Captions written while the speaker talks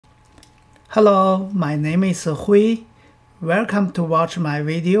Hello, my name is Hui. Welcome to watch my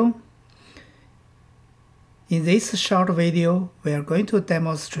video. In this short video, we are going to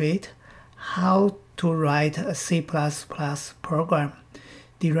demonstrate how to write a C++ program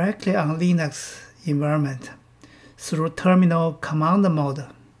directly on Linux environment through terminal command mode.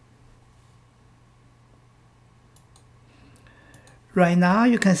 Right now,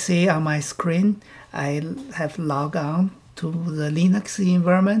 you can see on my screen, I have logged on to the Linux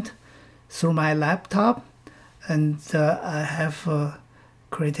environment through my laptop, and I have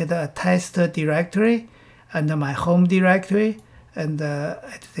created a test directory under my home directory, and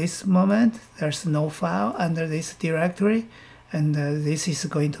at this moment there's no file under this directory, and this is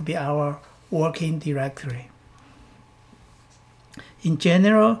going to be our working directory. In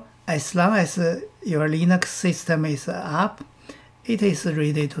general, as long as your Linux system is up, it is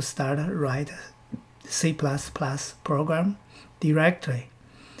ready to start write C++ program directly.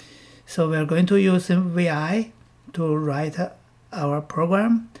 So we are going to use VI to write our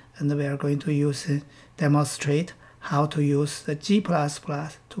program, and we are going to demonstrate how to use the G++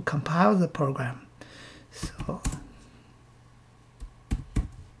 to compile the program.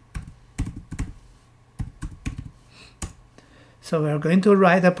 So we are going to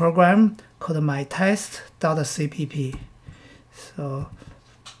write a program called mytest.cpp. So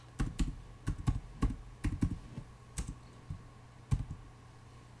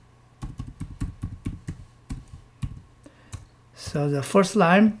the first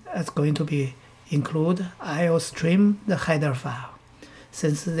line is going to be include iostream, the header file.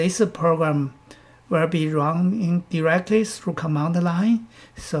 Since this program will be running directly through command line,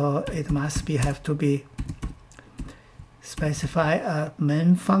 so it must have to be specify a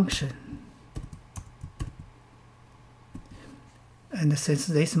main function. And since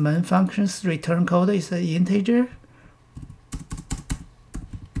this main function's return code is an integer,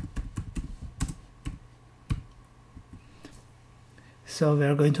 so we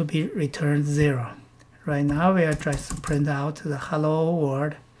are going to be return 0. Right now we are trying to print out the hello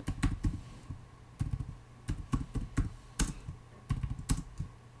world.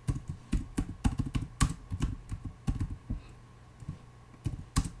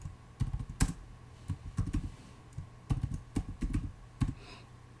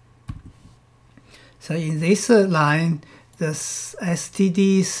 So in this line, the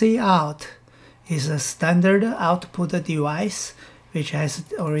stdcout is a standard output device which has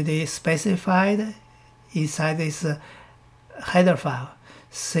already specified inside this header file.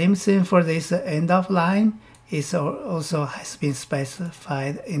 Same thing for this end of line, is also has been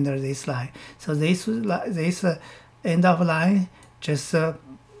specified under this line. So this end of line, just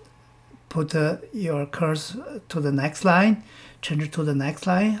put your cursor to the next line, change it to the next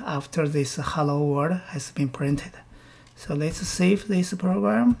line after this hello world has been printed. So let's save this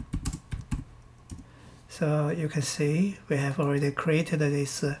program. So you can see we have already created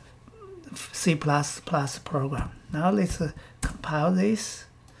this C++ program. Now let's compile this.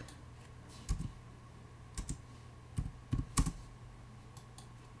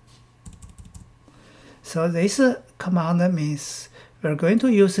 So this command means we're going to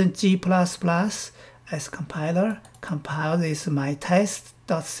use G++ as compiler, compile this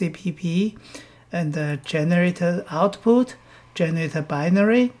mytest.cpp, and generate output, generate a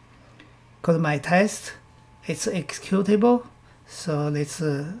binary called mytest. It's executable, so let's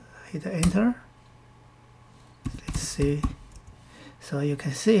hit enter. Let's see. So you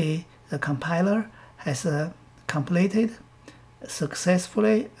can see the compiler has completed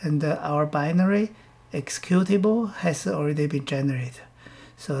successfully, and our binary executable has already been generated.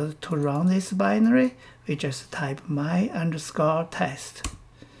 So to run this binary, we just type my_test.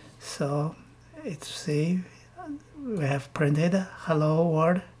 So it's see we have printed hello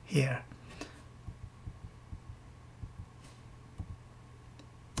world here.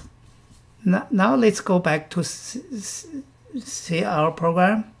 Now let's go back to see our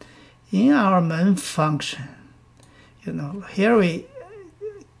program. In our main function, here we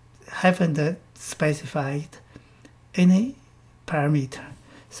haven't specified any parameter.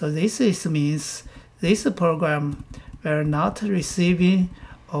 So this means this program will not receiving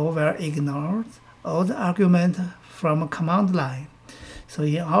or will ignore all the argument from a command line. So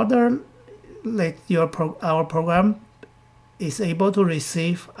in order that our program is able to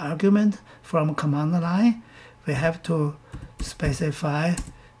receive argument from command line, we have to specify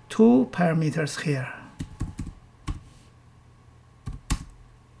two parameters here.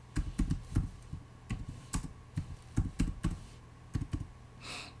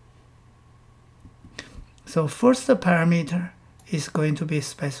 So first parameter is going to be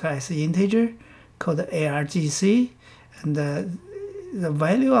specified as integer called argc, and the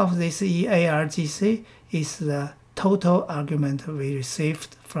value of this EARGC is the total argument we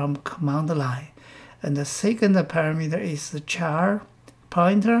received from command line. And the second parameter is the char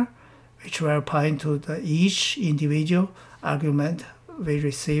pointer, which will point to each individual argument we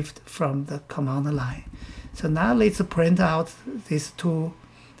received from the command line. So now let's print out these two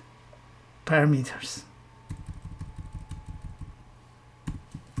parameters.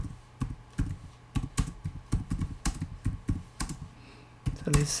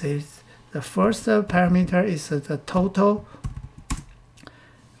 So let's say the first parameter is the total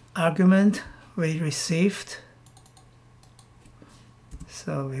argument we received.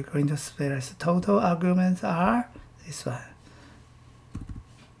 So we're going to split as total arguments are this one.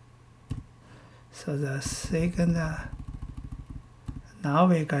 So the second, now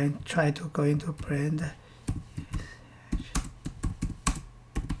we're going to try to print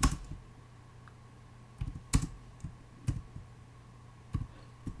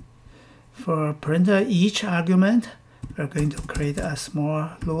for printer each argument. We're going to create a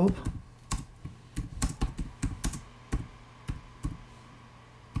small loop.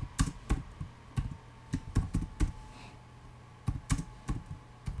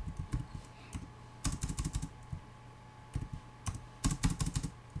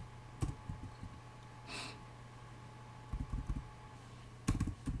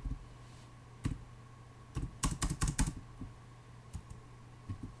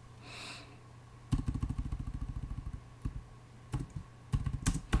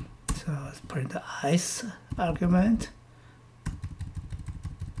 So let's print the ice argument.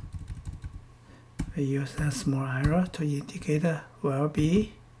 We use a small arrow to indicate will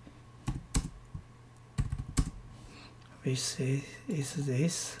be, which is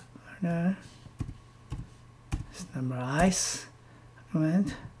this number ice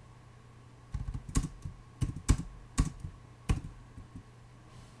argument.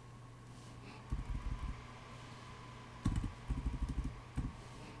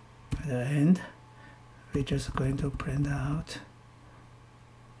 At the end, we're just going to print out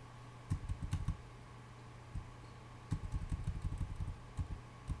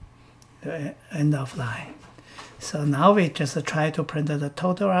the end of line. So now we just try to print the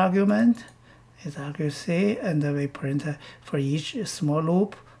total argument is accuracy, and we print for each small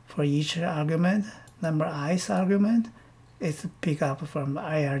loop for each argument, number i's argument is picked up from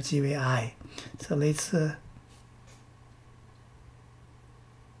IRGVI. So let's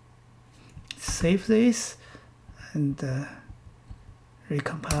save this and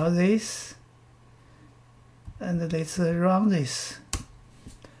recompile this, and let's run this.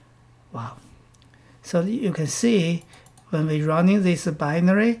 Wow. So you can see when we're running this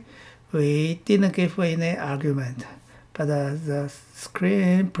binary, we didn't give any argument, but the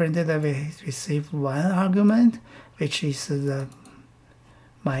screen printed that we received one argument, which is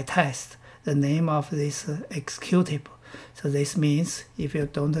my test, the name of this executable. So this means if you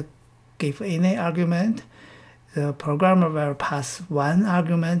don't give any argument, the programmer will pass one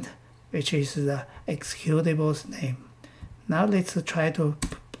argument, which is the executable's name. Now let's try to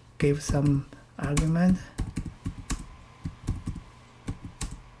give some argument.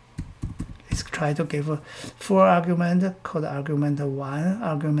 Let's try to give 4 arguments called argument 1,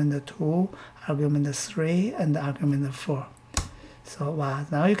 argument 2, argument 3, and argument 4. So wow,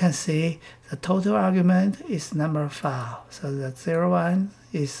 now you can see the total argument is number 5. So the 01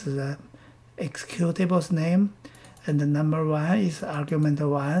 is the executable's name, and the number 1 is argument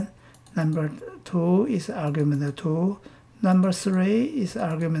 1, number 2 is argument 2, number 3 is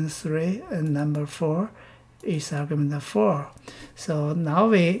argument 3, and number 4 is argument 4. So now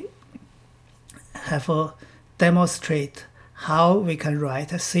we have to demonstrate how we can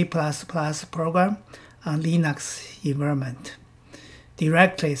write a C++ program on Linux environment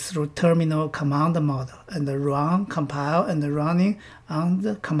directly through terminal command model and run, compile, and running on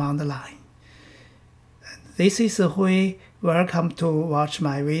the command line. And this is Hui. Welcome to watch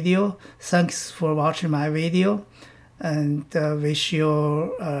my video. Thanks for watching my video, and wish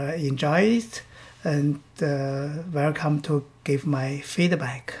you enjoy it, and welcome to give my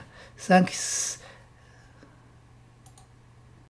feedback. Thanks.